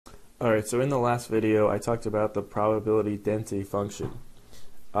Alright, so in the last video I talked about the probability density function.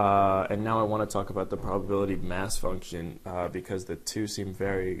 And now I want to talk about the probability mass function because the two seem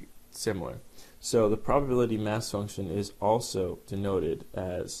very similar. So the probability mass function is also denoted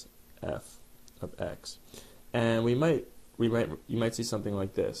as f of x. And you might see something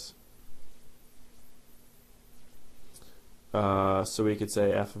like this. So we could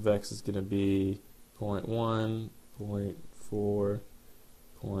say f of x is going to be 0.1, 0.4,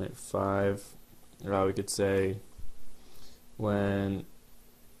 0.5. We could say when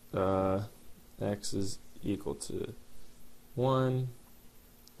x is equal to 1,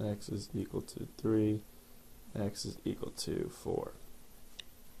 x is equal to 3, x is equal to 4.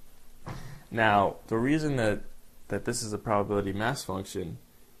 Now, the reason that this is a probability mass function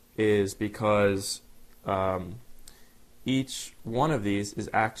is because each one of these is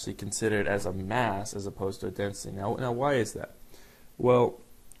actually considered as a mass as opposed to a density. Now why is that? Well,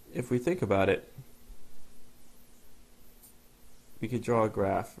 if we think about it, we could draw a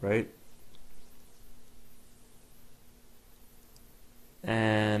graph, right?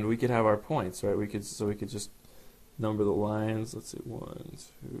 And we could have our points, right? We could just number the lines. Let's see, 1,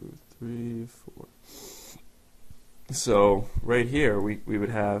 2, 3, 4. So right here we would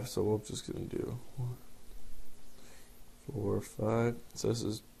have. So we're just gonna do 1, 4, 5. So this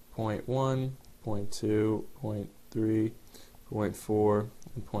is 0.1, 0.2, 0.3, 0.4,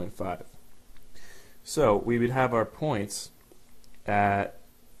 and 0.5. So we would have our points at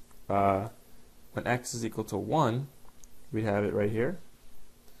when x is equal to 1, we'd have it right here.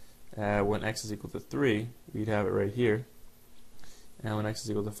 When x is equal to 3, we'd have it right here. And when x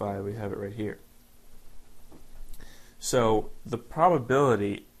is equal to 5, we have it right here. So the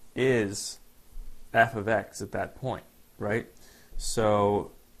probability is f of x at that point, right?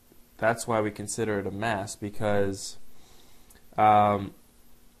 So that's why we consider it a mass, because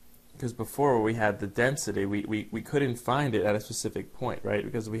before we had the density, we couldn't find it at a specific point, right?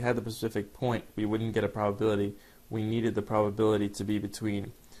 Because if we had the specific point, we wouldn't get a probability. We needed the probability to be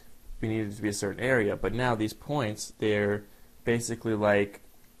between, we needed it to be a certain area. But now these points, they're basically like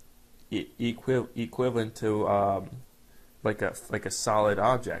equivalent to like a solid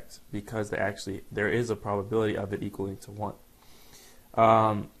object, because there is a probability of it equaling to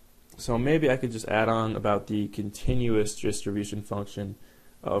 1. So maybe I could just add on about the continuous distribution function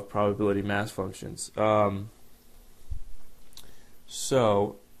of probability mass functions.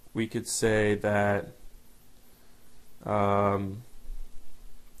 So we could say that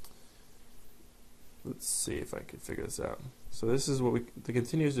let's see if I could figure this out. So this is what the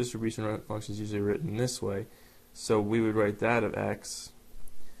continuous distribution function is usually written this way. So we would write that of x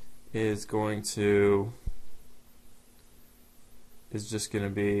is just going to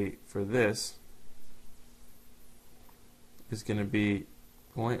be, for this, is going to be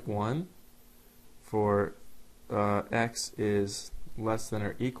 0.1 for x is less than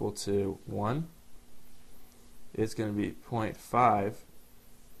or equal to 1. It's going to be 0.5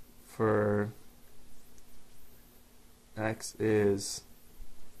 for x is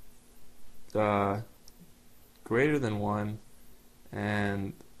greater than 1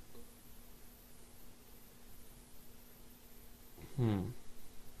 and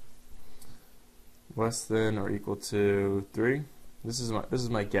less than or equal to 3. This is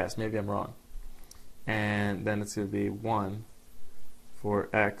my guess. Maybe I'm wrong. And then it's going to be 1 for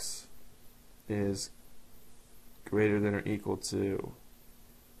x is greater than or equal to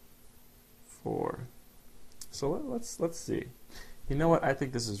 4. So let's see. You know what? I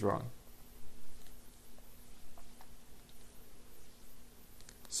think this is wrong.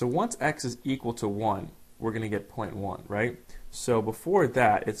 So once x is equal to 1, we're going to get 0.1, right? So before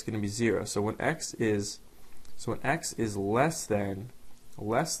that, it's going to be 0. So when x is less than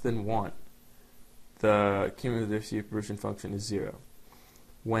 1, the cumulative distribution function is 0.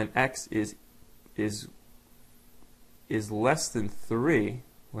 When x is less than 3,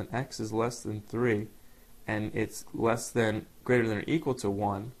 when x is less than 3, and it's greater than or equal to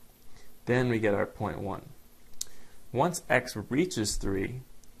 1, then we get our 0.1. Once x reaches 3,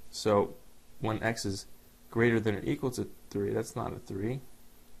 so when x is greater than or equal to 3, that's not a 3.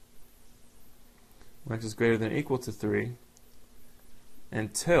 When x is greater than or equal to 3,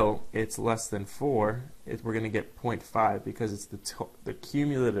 until it's less than 4, we're going to get 0.5 because it's the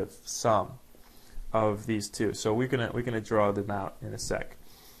cumulative sum of these two. So we're gonna draw them out in a sec.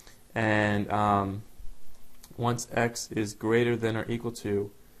 And once x is greater than or equal to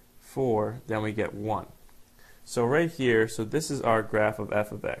 4, then we get 1. So right here, so this is our graph of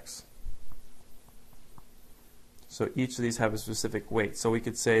f of x. So each of these have a specific weight. So we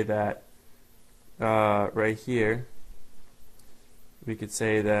could say that right here, we could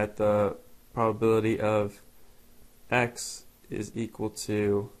say that the probability of x is equal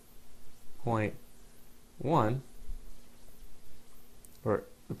to 0.1, or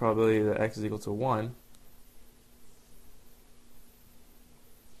the probability that x is equal to 1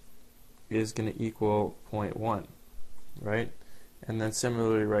 is going to equal 0.1, right? And then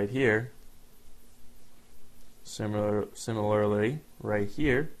similarly right here, right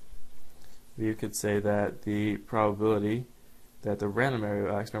here, you could say that the probability that the random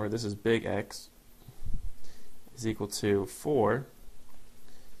variable x, remember this is big X, is equal to 4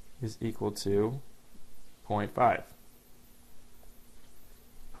 is equal to 0.5.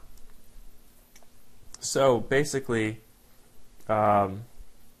 So basically, so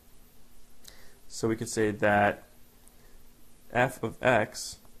we could say that f of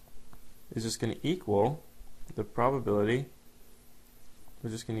x is just going to equal the probability, we're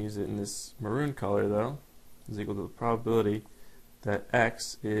just going to use it in this maroon color though, is equal to the probability that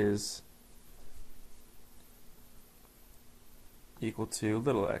x is equal to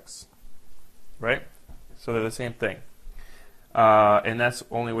little x, right? So they're the same thing. And that's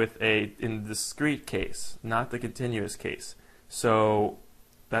only with in the discrete case, not the continuous case. So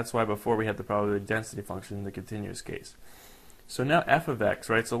that's why before we had the probability density function in the continuous case. So now f of x,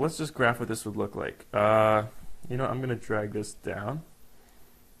 right? So let's just graph what this would look like. You know, I'm going to drag this down.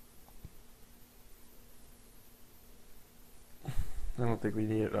 I don't think we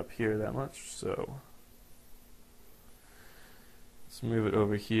need it up here that much, so let's move it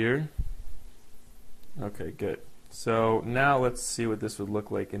over here. Okay, good. So now let's see what this would look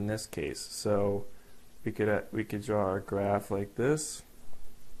like in this case. So we could draw our graph like this.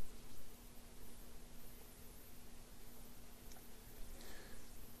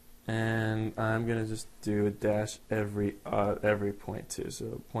 And I'm going to just do a dash every point too.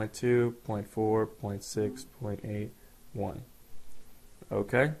 So 0.2, 0.4, 0.6, 0.8, 1.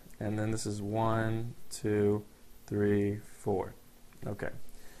 Okay, and then this is 1, 2, 3, 4. Okay,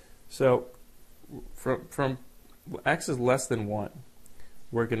 so from x is less than 1,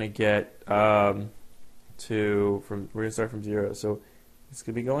 we're going to get we're going to start from 0. So it's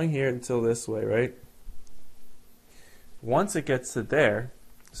going to be going here until this way, right? Once it gets to there,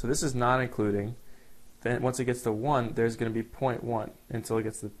 so this is not including, then once it gets to 1, there's going to be 0.1 until it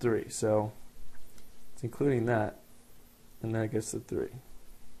gets to 3. So it's including that, and then it gets to 3.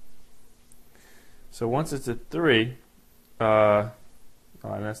 So once it's at 3, oh,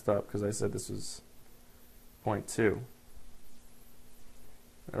 I messed up because I said this was 0.2.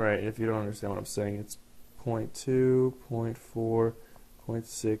 Alright, if you don't understand what I'm saying, it's 0.2, 0.4,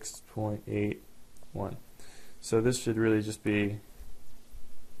 0.6, 0.8, 1. So this should really just be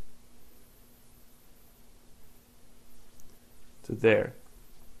to there.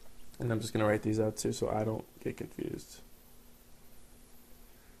 And I'm just going to write these out too so I don't get confused.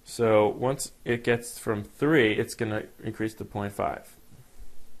 So once it gets from 3, it's going to increase to 0.5.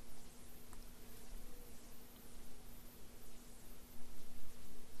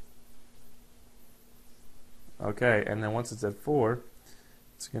 Okay, and then once it's at 4,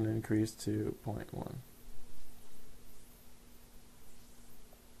 it's going to increase to 0.1.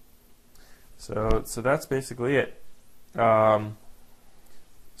 So that's basically it.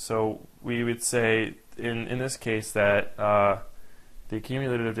 So we would say in this case that the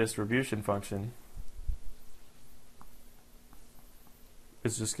cumulative distribution function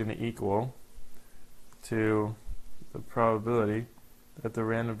is just going to equal to the probability that the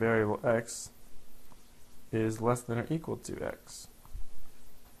random variable x is less than or equal to x.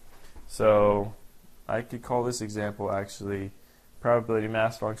 So I could call this example actually probability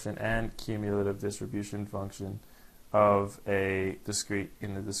mass function and cumulative distribution function of a discrete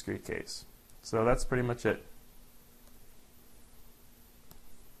in the discrete case. So that's pretty much it.